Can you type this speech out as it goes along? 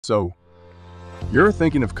So, you're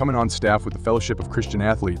thinking of coming on staff with the Fellowship of Christian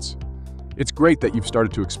Athletes. It's great that you've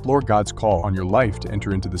started to explore God's call on your life to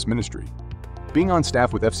enter into this ministry. Being on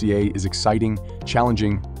staff with FCA is exciting,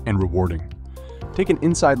 challenging, and rewarding. Take an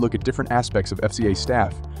inside look at different aspects of FCA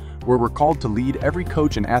staff, where we're called to lead every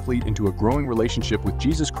coach and athlete into a growing relationship with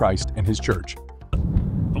Jesus Christ and His church.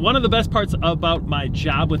 One of the best parts about my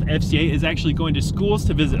job with FCA is actually going to schools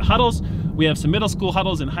to visit huddles. We have some middle school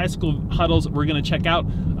huddles and high school huddles we're going to check out.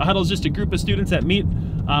 A huddle is just a group of students that meet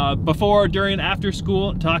before, during, after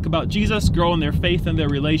school, talk about Jesus, grow in their faith and their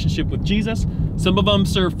relationship with Jesus. Some of them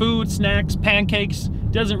serve food, snacks, pancakes.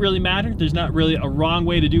 Doesn't really matter. There's not really a wrong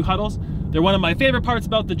way to do huddles. They're one of my favorite parts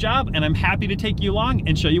about the job, and I'm happy to take you along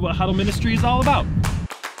and show you what huddle ministry is all about.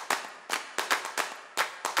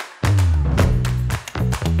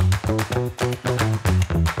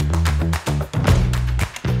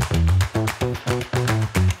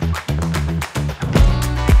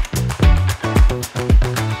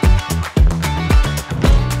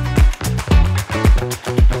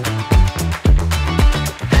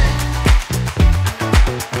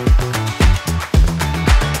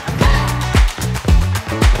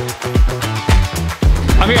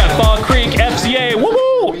 I'm here at Fall Creek FCA.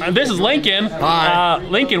 Woo-hoo! This is Lincoln. Hi.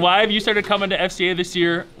 Lincoln, why have you started coming to FCA this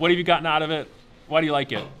year? What have you gotten out of it? Why do you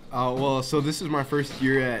like it? Well, so this is my first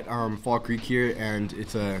year at Fall Creek here, and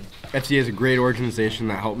FCA is a great organization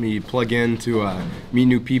that helped me plug in to meet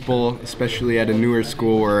new people, especially at a newer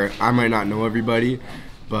school where I might not know everybody.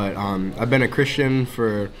 But I've been a Christian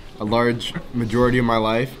for a large majority of my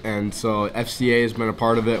life, and so FCA has been a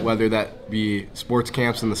part of it, whether that be sports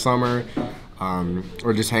camps in the summer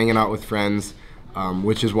or just hanging out with friends,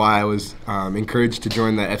 which is why I was encouraged to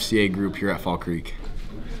join the FCA group here at Fall Creek.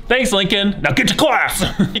 Thanks, Lincoln. Now get to class.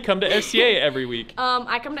 You come to FCA every week.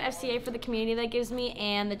 I come to FCA for the community that gives me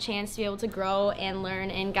and the chance to be able to grow and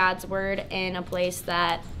learn in God's Word in a place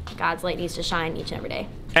that God's light needs to shine each and every day.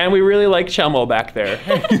 And we really like Chelmo back there.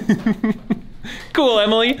 Cool,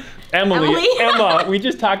 Emily. Emma, we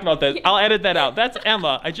just talked about that. I'll edit that out. That's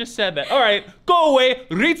Emma. I just said that. All right, go away,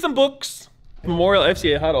 read some books. Memorial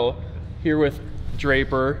FCA Huddle here with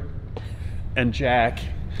Draper and Jack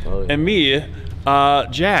and me.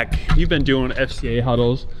 Jack, you've been doing FCA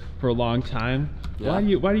huddles for a long time. Yeah.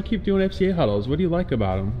 Why do you keep doing FCA huddles? What do you like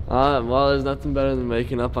about them? Well, there's nothing better than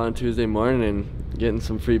waking up on Tuesday morning and getting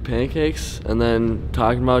some free pancakes and then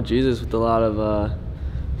talking about Jesus with a lot of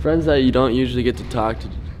friends that you don't usually get to talk to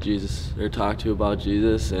Jesus or talk to about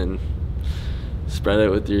Jesus, and spread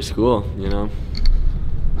it with your school, you know.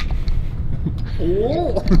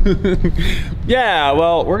 Yeah,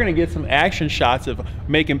 well, we're gonna get some action shots of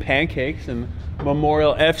making pancakes and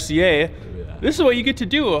Memorial FCA. This is what you get to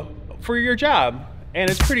do for your job, and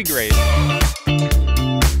it's pretty great.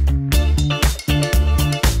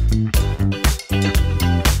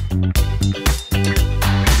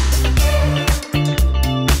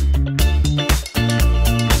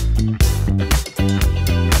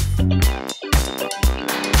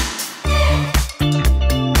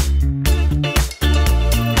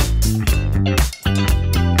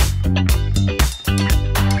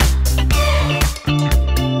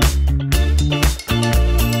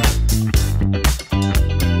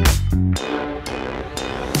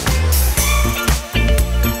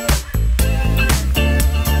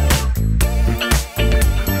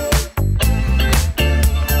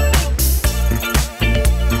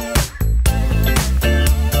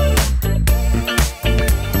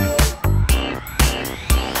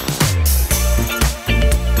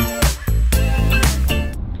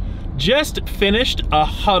 Just finished a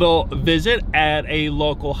huddle visit at a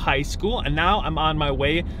local high school, and now I'm on my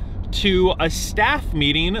way to a staff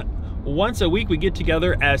meeting. Once a week we get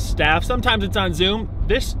together as staff. Sometimes it's on Zoom.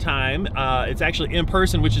 This time it's actually in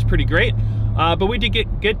person, which is pretty great. But we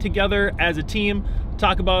did get together as a team,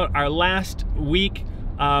 talk about our last week,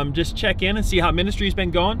 just check in and see how ministry's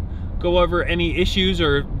been going, go over any issues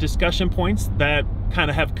or discussion points that kind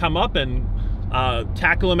of have come up and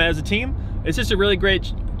tackle them as a team. It's just a really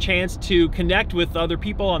great chance to connect with other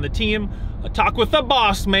people on the team, talk with the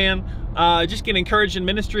boss man, just get encouraged in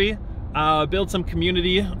ministry, build some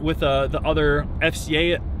community with the other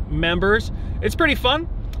FCA members. It's pretty fun.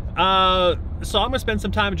 So I'm gonna spend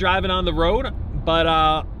some time driving on the road, but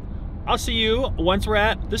I'll see you once we're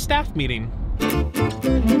at the staff meeting.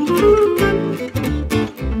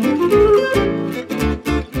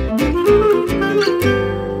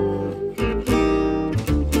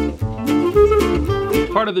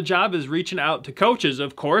 part of the job is reaching out to coaches,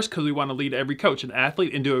 of course, because we want to lead every coach and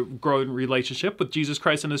athlete into a growing relationship with Jesus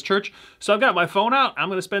Christ and his church. So I've got my phone out. I'm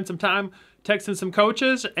going to spend some time texting some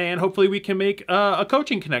coaches, and hopefully we can make a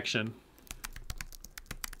coaching connection.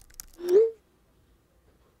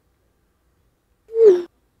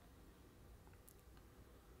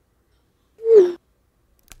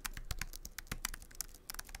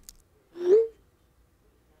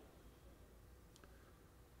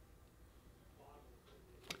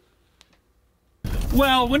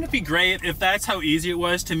 Well, wouldn't it be great if that's how easy it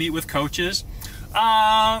was to meet with coaches?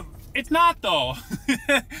 It's not though.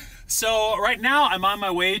 So right now I'm on my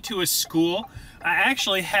way to a school. I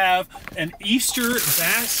actually have an Easter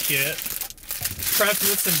basket prepped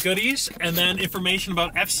with some goodies and then information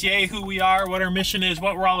about FCA, who we are, what our mission is,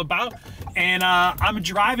 what we're all about. And I'm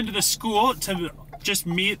driving to the school to just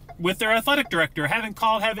meet with their athletic director. Haven't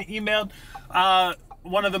called, haven't emailed.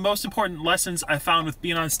 One of the most important lessons I found with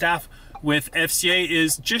being on staff with FCA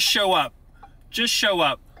is just show up. Just show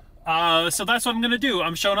up. So that's what I'm gonna do.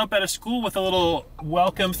 I'm showing up at a school with a little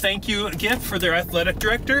welcome thank you gift for their athletic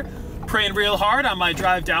director, praying real hard on my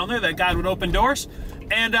drive down there that God would open doors,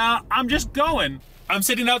 and I'm just going. I'm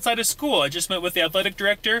sitting outside of school. I just met with the athletic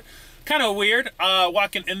director. Kind of weird,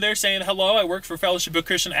 walking in there saying hello. I work for Fellowship of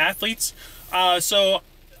Christian Athletes. So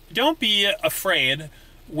don't be afraid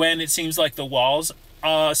when it seems like the walls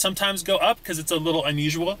sometimes go up, because it's a little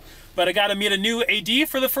unusual. But I got to meet a new AD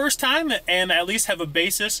for the first time and at least have a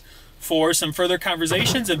basis for some further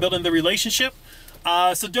conversations and building the relationship.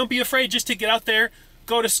 So don't be afraid just to get out there,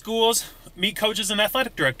 go to schools, meet coaches and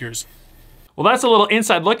athletic directors. Well, that's a little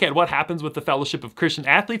inside look at what happens with the Fellowship of Christian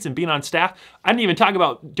Athletes and being on staff. I didn't even talk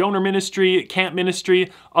about donor ministry, camp ministry,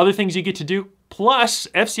 other things you get to do. Plus,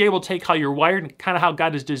 FCA will take how you're wired and kind of how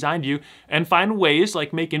God has designed you and find ways,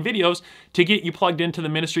 like making videos, to get you plugged into the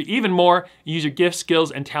ministry even more. Use your gifts,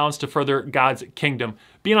 skills, and talents to further God's kingdom.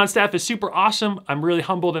 Being on staff is super awesome. I'm really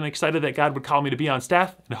humbled and excited that God would call me to be on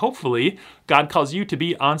staff, and hopefully God calls you to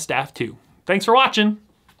be on staff too. Thanks for watching.